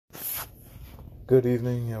Good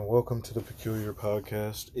evening and welcome to the Peculiar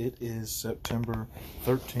Podcast. It is September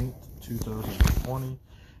 13th, 2020,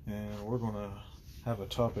 and we're going to have a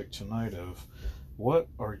topic tonight of what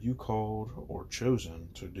are you called or chosen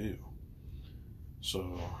to do?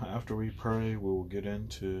 So after we pray, we will get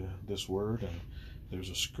into this word, and there's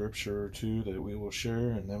a scripture or two that we will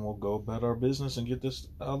share, and then we'll go about our business and get this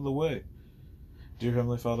out of the way. Dear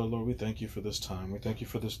Heavenly Father, Lord, we thank you for this time. We thank you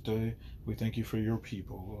for this day. We thank you for your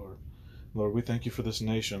people, Lord. Lord, we thank you for this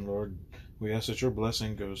nation, Lord. We ask that your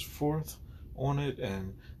blessing goes forth on it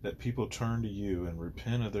and that people turn to you and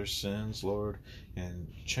repent of their sins, Lord, and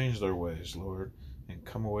change their ways, Lord, and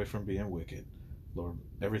come away from being wicked. Lord,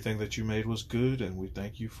 everything that you made was good, and we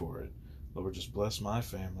thank you for it. Lord, just bless my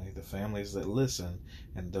family, the families that listen,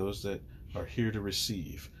 and those that are here to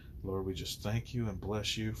receive. Lord, we just thank you and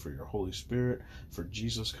bless you for your Holy Spirit, for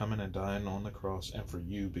Jesus coming and dying on the cross, and for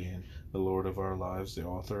you being the Lord of our lives, the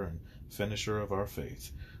author and finisher of our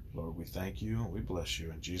faith. Lord, we thank you and we bless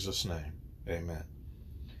you in Jesus' name. Amen.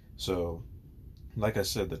 So, like I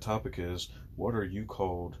said, the topic is, what are you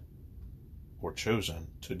called or chosen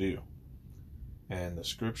to do? And the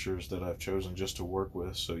scriptures that I've chosen just to work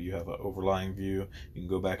with, so you have an overlying view, you can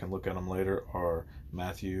go back and look at them later, are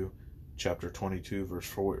Matthew chapter 22, verse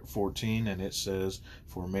 14, and it says,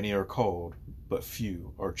 "For many are called, but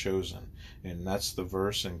few are chosen." And that's the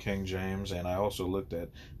verse in King James, and I also looked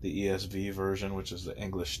at the ESV version, which is the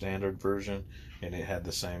English Standard Version, and it had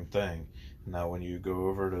the same thing. Now, when you go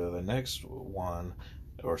over to the next one,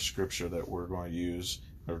 or scripture that we're going to use,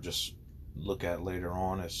 or just look at later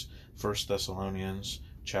on, is 1 Thessalonians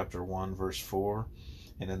chapter 1, verse 4,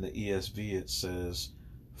 and in the ESV it says,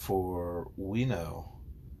 "For we know,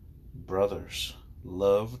 brothers,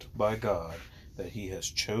 loved by God, that he has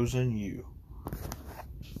chosen you."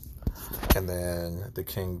 And then the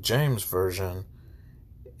King James Version,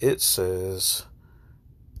 it says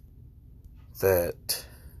that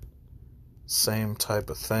same type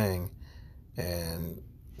of thing, and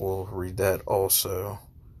we'll read that also.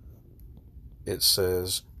 It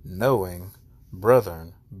says, "Knowing,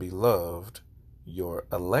 brethren, beloved, your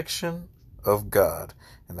election of God."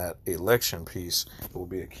 And that election piece will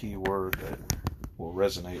be a key word that will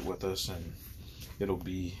resonate with us, and it'll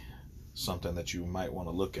be something that you might want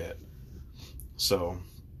to look at. So,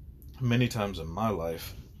 many times in my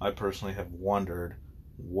life, I personally have wondered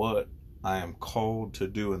what I am called to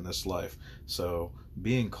do in this life. So,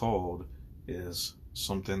 being called is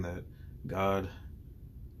something that God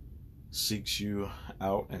seeks you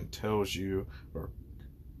out and tells you or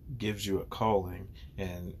gives you a calling,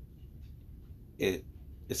 and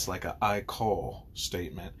it's like a I call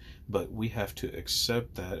statement, but we have to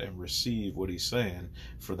accept that and receive what he's saying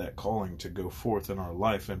for that calling to go forth in our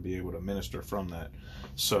life and be able to minister from that.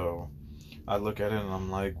 So I look at it and I'm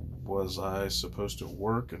like, was I supposed to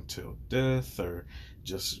work until death, or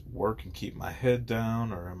just work and keep my head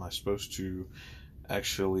down, or am I supposed to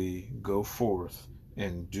actually go forth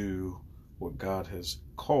and do what God has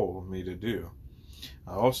called me to do?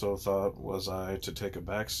 I also thought, was I to take a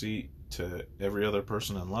back seat to every other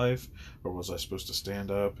person in life, or was I supposed to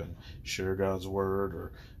stand up and share God's word,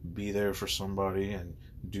 or be there for somebody and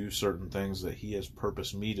do certain things that he has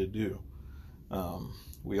purposed me to do?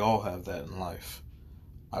 We all have that in life.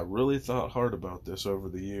 I really thought hard about this over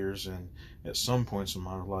the years, and at some points in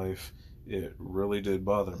my life, it really did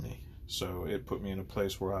bother me. So it put me in a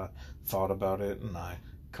place where I thought about it, and I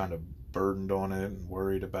kind of burdened on it and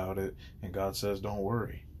worried about it. And God says, don't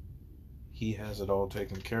worry. He has it all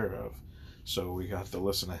taken care of. So we have to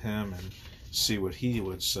listen to him and see what he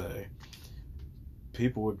would say.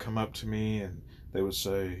 People would come up to me and they would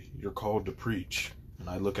say, "You're called to preach." And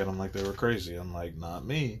I look at them like they were crazy. I'm like, not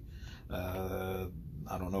me. I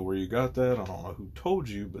don't know where you got that. I don't know who told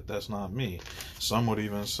you, but that's not me. Some would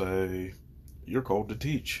even say, "You're called to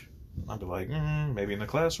teach." I'd be like, maybe in the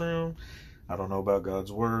classroom. I don't know about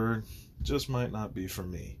God's word. Just might not be for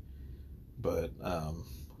me. But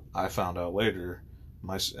I found out later,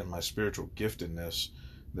 in my spiritual giftedness,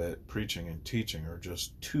 that preaching and teaching are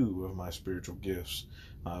just two of my spiritual gifts.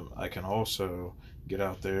 I can also get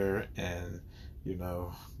out there and,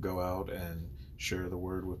 go out and share the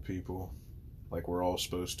word with people like we're all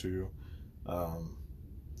supposed to,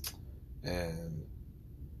 and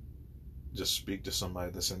just speak to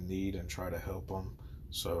somebody that's in need and try to help them.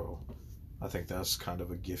 So I think that's kind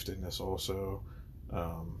of a giftedness also,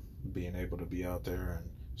 being able to be out there and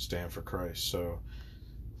stand for Christ. So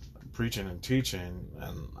preaching and teaching,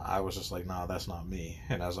 and I was just like, nah, that's not me.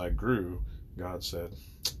 And as I grew, God said,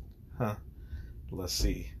 let's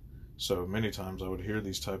see. So many times I would hear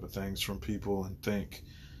these type of things from people and think,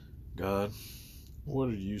 God, what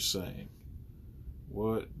are you saying?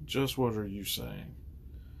 what are you saying?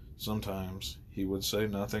 Sometimes he would say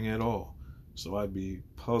nothing at all. So I'd be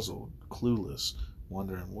puzzled, clueless,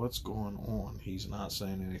 wondering what's going on. He's not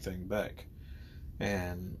saying anything back.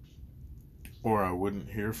 Or I wouldn't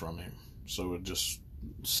hear from him. So it just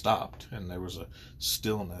stopped and there was a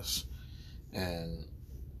stillness. And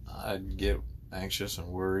I'd get anxious and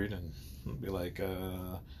worried and be like,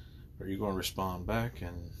 are you going to respond back?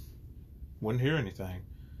 And wouldn't hear anything.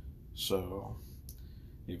 So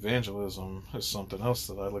evangelism is something else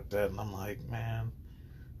that I looked at and I'm like, man,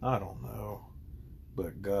 I don't know.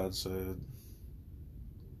 But God said,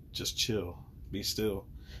 just chill, be still,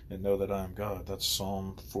 and know that I am God. That's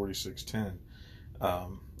Psalm 46:10.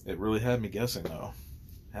 It really had me guessing, though.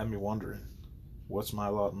 Had me wondering, what's my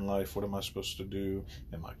lot in life? What am I supposed to do?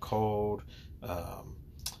 Am I called?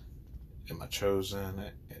 Am I chosen?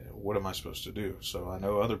 What am I supposed to do? So I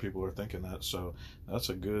know other people are thinking that. So that's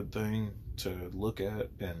a good thing to look at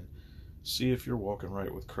and see if you're walking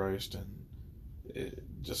right with Christ, and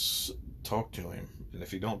just talk to him. And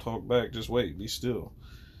if you don't talk back, just wait, be still.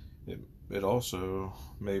 It also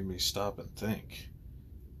made me stop and think,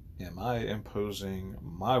 am I imposing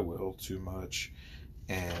my will too much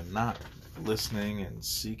and not listening and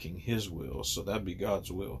seeking his will? So that'd be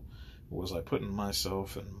God's will. Was I putting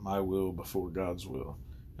myself and my will before God's will?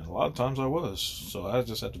 And a lot of times I was. So I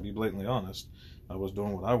just have to be blatantly honest. I was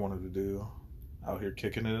doing what I wanted to do, out here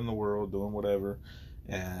kicking it in the world, doing whatever,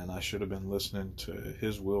 and I should have been listening to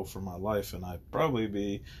his will for my life, and I'd probably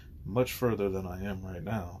be much further than I am right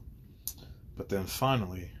now. But then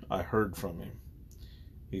finally, I heard from him.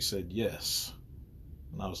 He said, yes.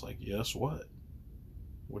 And I was like, yes, what?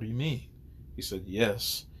 What do you mean? He said,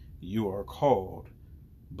 yes, you are called,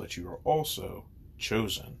 but you are also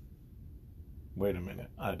chosen. Wait a minute.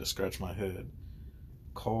 I had to scratch my head.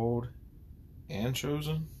 Called and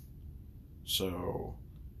chosen? So,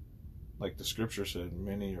 like the scripture said,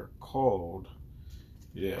 many are called.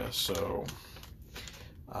 Yeah, so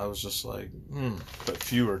I was just like, but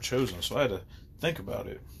few are chosen. So I had to think about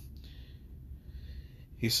it.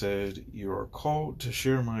 He said, you are called to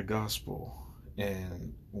share my gospel.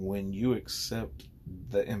 And when you accept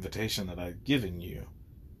the invitation that I've given you,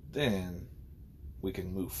 then we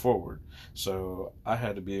can move forward. So I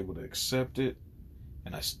had to be able to accept it,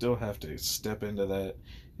 and I still have to step into that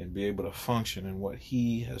and be able to function in what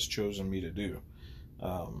he has chosen me to do,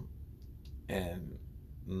 and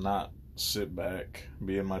not sit back,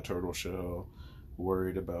 be in my turtle shell,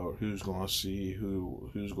 worried about who's going to see,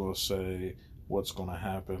 who's going to say, what's going to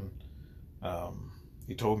happen.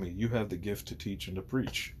 He told me, you have the gift to teach and to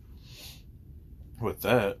preach. With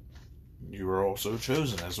that, you are also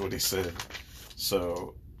chosen, is what he said.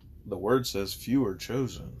 So the word says few are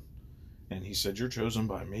chosen. And he said, you're chosen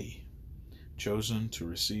by me. Chosen to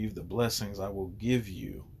receive the blessings I will give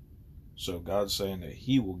you. So God's saying that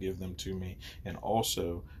he will give them to me, and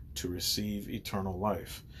also to receive eternal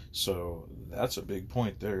life. So that's a big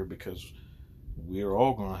point there, because we're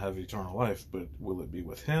all going to have eternal life, but will it be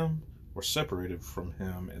with him or separated from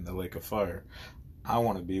him in the lake of fire? I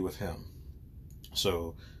want to be with him.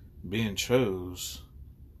 So being chosen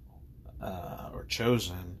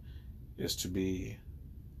is to be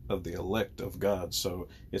of the elect of God. So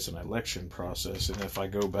it's an election process. And if I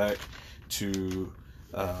go back to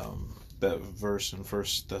that verse in 1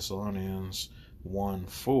 Thessalonians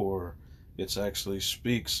 1:4, it actually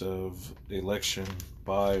speaks of election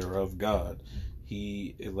by or of God.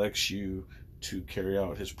 He elects you to carry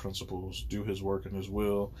out his principles, do his work in his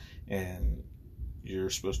will, and you're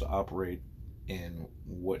supposed to operate in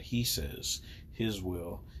what he says, his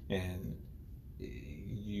will, and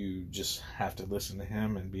you just have to listen to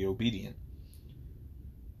him and be obedient.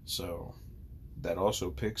 So that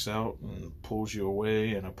also picks out and pulls you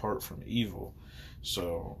away and apart from evil.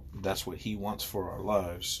 So that's what he wants for our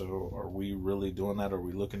lives. So are we really doing that? Are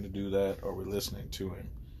we looking to do that? Are we listening to him?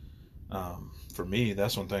 For me,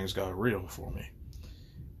 that's when things got real for me,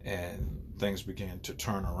 and things began to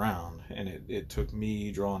turn around. And it took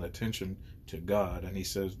me drawing attention to God, and he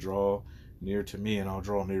says, draw near to me and I'll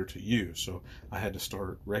draw near to you. So I had to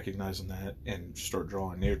start recognizing that and start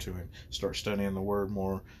drawing near to him, start studying the word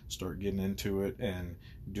more, start getting into it and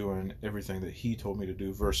doing everything that he told me to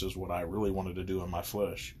do versus what I really wanted to do in my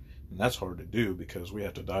flesh. And that's hard to do, because we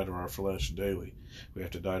have to die to our flesh daily. We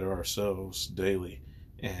have to die to ourselves daily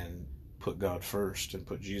and put God first and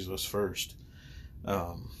put Jesus first.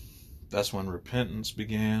 That's when repentance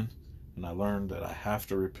began, and I learned that I have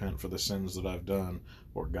to repent for the sins that I've done,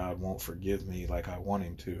 or God won't forgive me like I want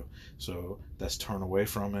him to. So that's turn away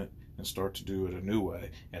from it and start to do it a new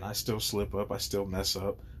way. And I still slip up, I still mess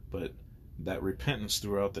up, but that repentance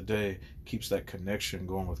throughout the day keeps that connection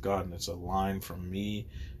going with God, and it's a line from me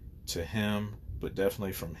to him, but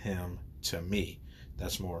definitely from him to me.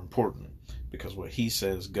 That's more important, because what he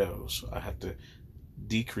says goes. I have to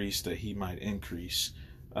decrease that he might increase.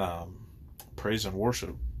 Praise and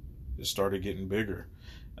worship, it started getting bigger,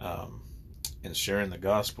 and sharing the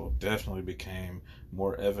gospel definitely became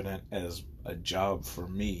more evident as a job for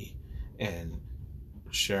me, and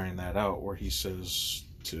sharing that out where he says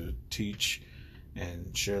to teach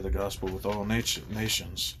and share the gospel with all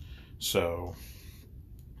nations. So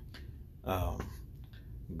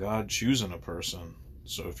God choosing a person.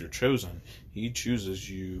 So if you're chosen, he chooses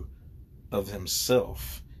you of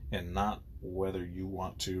himself, and not whether you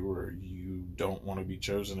want to or you don't want to be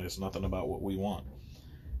chosen. It's nothing about what we want.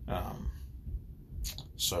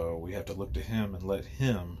 So we have to look to him and let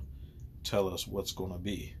him tell us what's going to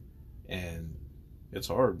be. And it's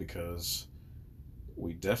hard because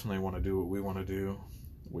we definitely want to do what we want to do.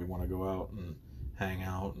 We want to go out and hang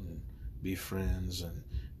out and be friends and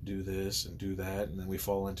do this and do that, and then we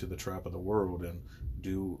fall into the trap of the world and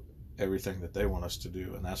do everything that they want us to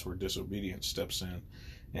do, and that's where disobedience steps in.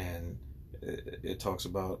 And it talks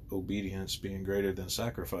about obedience being greater than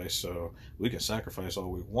sacrifice. So we can sacrifice all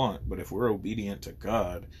we want, but if we're obedient to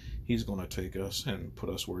God, he's going to take us and put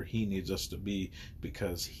us where he needs us to be,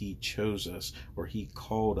 because he chose us, or he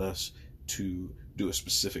called us to do a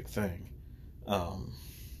specific thing.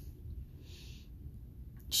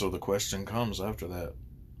 So the question comes after that: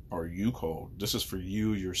 are you called? This is for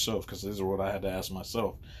you yourself, because these are what I had to ask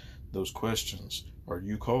myself. Those questions: are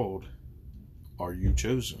you called? Are you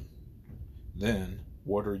chosen? Then,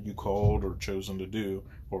 what are you called or chosen to do,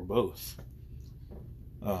 or both?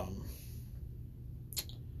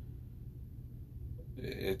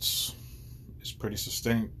 It's pretty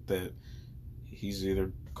succinct that he's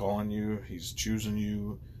either calling you, he's choosing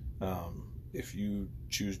you. If you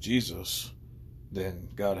choose Jesus, then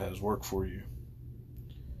God has work for you.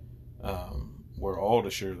 We're all to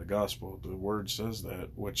share the gospel. The word says that,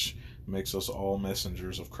 which makes us all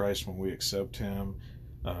messengers of Christ when we accept him.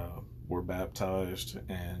 We're baptized,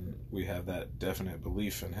 and we have that definite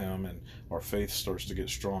belief in him, and our faith starts to get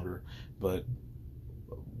stronger. But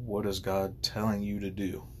what is God telling you to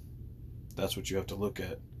do? That's what you have to look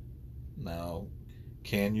at. Now,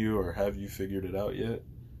 can you, or have you figured it out yet?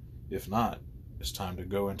 If not, it's time to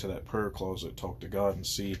go into that prayer closet, talk to God, and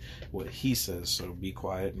see what he says. So be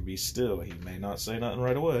quiet and be still. He may not say nothing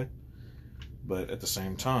right away, but at the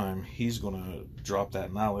same time, he's going to drop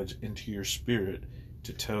that knowledge into your spirit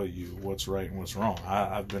to tell you what's right and what's wrong.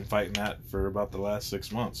 I've been fighting that for about the last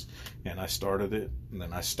 6 months, and I started it, and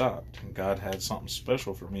then I stopped. And God had something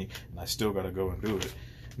special for me, and I still got to go and do it.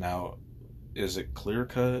 Now, is it clear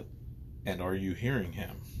cut? And are you hearing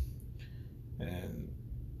him? And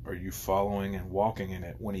are you following and walking in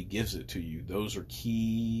it when he gives it to you? Those are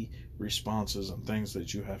key responses and things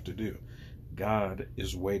that you have to do. God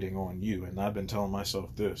is waiting on you, and I've been telling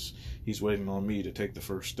myself this: he's waiting on me to take the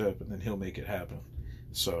first step, and then he'll make it happen.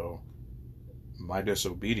 So my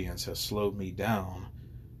disobedience has slowed me down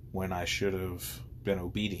when I should have been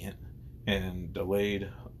obedient, and delayed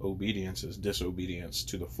obedience is disobedience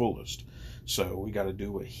to the fullest. So we got to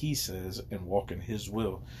do what he says and walk in his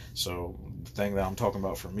will. So the thing that I'm talking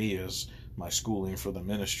about for me is my schooling for the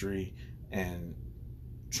ministry, and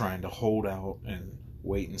trying to hold out and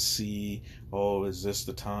wait and see, oh, is this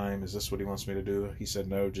the time? Is this what he wants me to do? He said,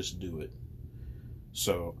 no, just do it.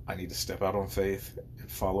 So I need to step out on faith and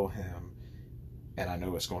follow him, and I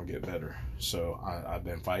know it's going to get better. So I've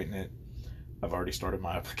been fighting it. I've already started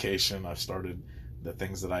my application. I've started the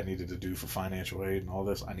things that I needed to do for financial aid and all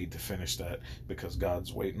this. I need to finish that, because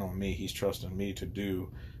God's waiting on me. He's trusting me to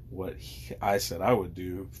do what I said I would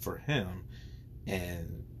do for him,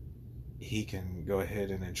 and he can go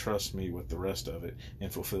ahead and entrust me with the rest of it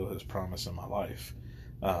and fulfill his promise in my life.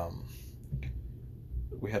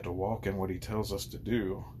 We have to walk in what he tells us to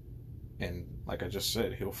do, and like I just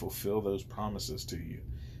said, he'll fulfill those promises to you.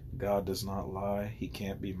 God does not lie. He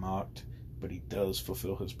can't be mocked, but he does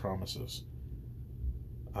fulfill his promises.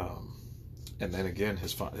 And then again,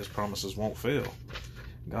 his promises won't fail.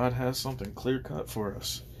 God has something clear cut for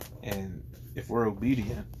us, and if we're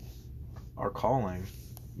obedient, our calling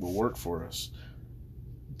will work for us.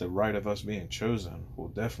 The right of us being chosen will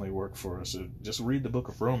definitely work for us. So just read the book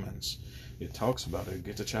of Romans. It talks about it.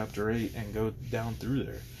 Get to chapter 8 and go down through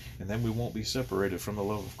there, and then we won't be separated from the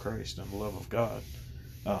love of Christ and the love of God.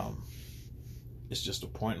 It's just a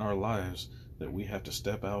point in our lives that we have to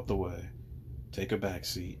step out the way, take a back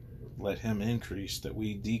seat, let him increase, that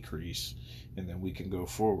we decrease, and then we can go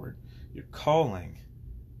forward. Your calling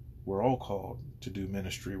We're all called to do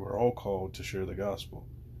ministry. We're all called to share the gospel.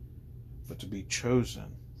 But to be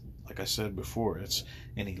chosen, like I said before, it's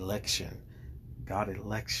an election. God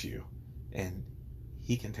elects you, and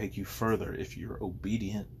he can take you further if you're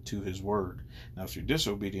obedient to his word. Now, if you're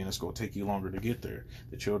disobedient, it's going to take you longer to get there.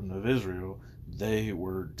 The children of Israel, they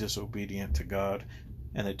were disobedient to God,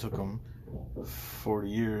 and it took them 40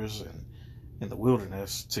 years in the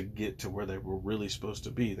wilderness to get to where they were really supposed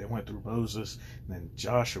to be. They went through Moses and then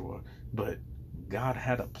Joshua, but God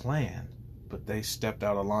had a plan, but they stepped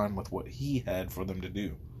out of line with what he had for them to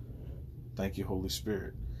do. Thank you, Holy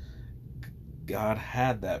Spirit. God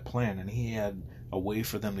had that plan, and he had a way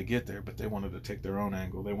for them to get there, but they wanted to take their own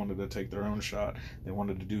angle. They wanted to take their own shot. They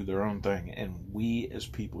wanted to do their own thing, and we as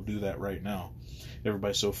people do that right now.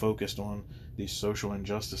 Everybody's so focused on these social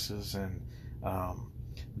injustices and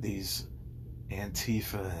these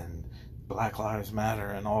Antifa and Black Lives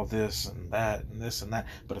Matter and all this and that and this and that.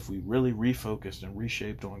 But if we really refocused and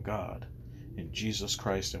reshaped on God and Jesus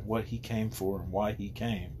Christ and what he came for and why he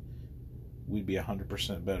came, we'd be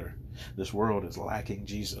 100% better. This world is lacking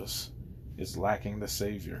Jesus. It's lacking the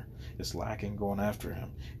Savior. It's lacking going after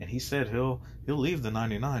him. And he said he'll leave the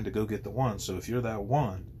 99 to go get the one. So if you're that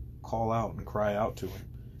one, call out and cry out to him,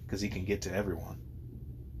 because he can get to everyone.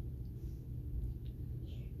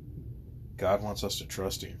 God wants us to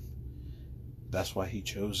trust him. That's why he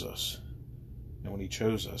chose us. And when he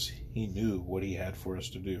chose us, he knew what he had for us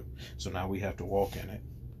to do. So now we have to walk in it.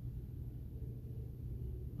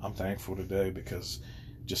 I'm thankful today because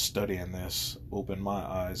just studying this opened my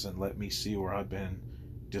eyes and let me see where I've been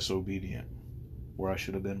disobedient, where I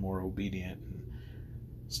should have been more obedient and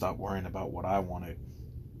stop worrying about what I wanted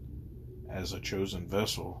as a chosen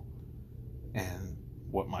vessel and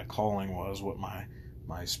what my calling was, what my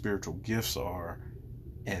spiritual gifts are,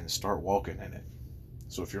 and start walking in it.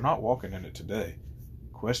 So if you're not walking in it today,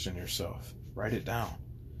 question yourself, write it down,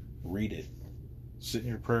 read it, sit in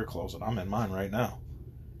your prayer closet. I'm in mine right now.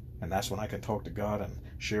 And that's when I can talk to God and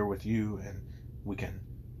share with you, and we can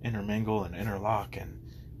intermingle and interlock and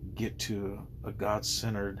get to a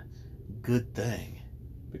God-centered good thing,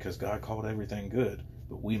 because God called everything good,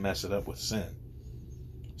 but we mess it up with sin.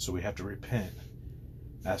 So we have to repent,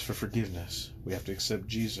 ask for forgiveness. We have to accept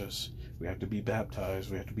Jesus. We have to be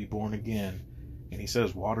baptized. We have to be born again. And he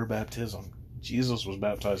says water baptism. Jesus was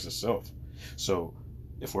baptized himself. So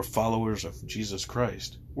if we're followers of Jesus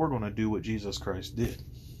Christ, we're going to do what Jesus Christ did.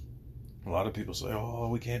 A lot of people say, oh,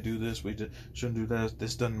 we can't do this, shouldn't do that,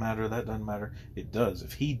 this doesn't matter, that doesn't matter. It does.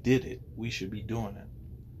 If he did it, we should be doing it.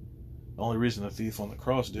 The only reason the thief on the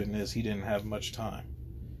cross didn't is he didn't have much time,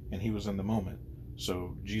 and he was in the moment.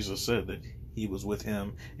 So Jesus said that he was with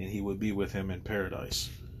him, and he would be with him in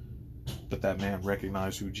paradise. But that man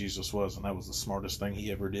recognized who Jesus was, and that was the smartest thing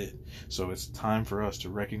he ever did. So it's time for us to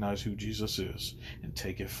recognize who Jesus is and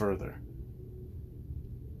take it further.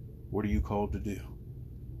 What are you called to do?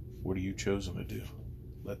 What are you chosen to do?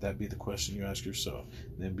 Let that be the question you ask yourself.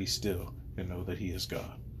 Then be still and know that he is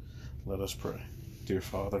God. Let us pray. Dear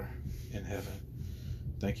Father in heaven,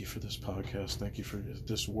 thank you for this podcast. Thank you for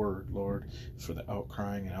this word, Lord, for the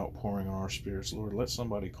outcrying and outpouring on our spirits. Lord, let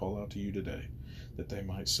somebody call out to you today, that they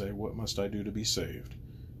might say, what must I do to be saved?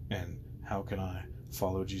 And how can I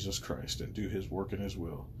follow Jesus Christ and do his work and his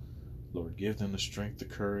will? Lord, give them the strength, the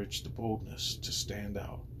courage, the boldness to stand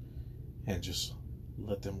out and just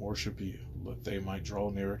let them worship you. Look, they might draw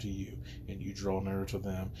nearer to you, and you draw nearer to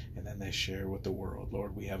them, and then they share with the world.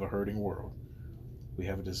 Lord, we have a hurting world. We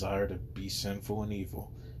have a desire to be sinful and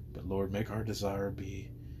evil, but Lord, make our desire be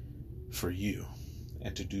for you,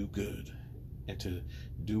 and to do good, and to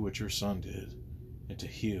do what your Son did, and to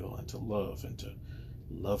heal, and to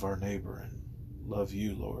love our neighbor, and love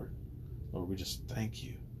you, Lord. Lord, we just thank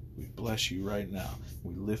you. We bless you right now.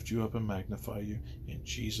 We lift you up and magnify you in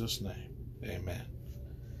Jesus' name. Amen.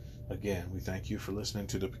 Again, we thank you for listening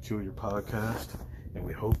to the Peculiar Podcast, and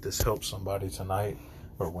we hope this helps somebody tonight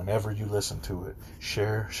or whenever you listen to it.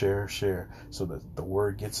 Share, so that the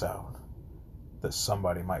word gets out, that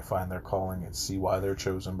somebody might find their calling and see why they're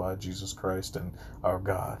chosen by Jesus Christ and our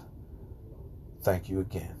God. Thank you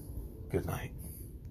again. Good night.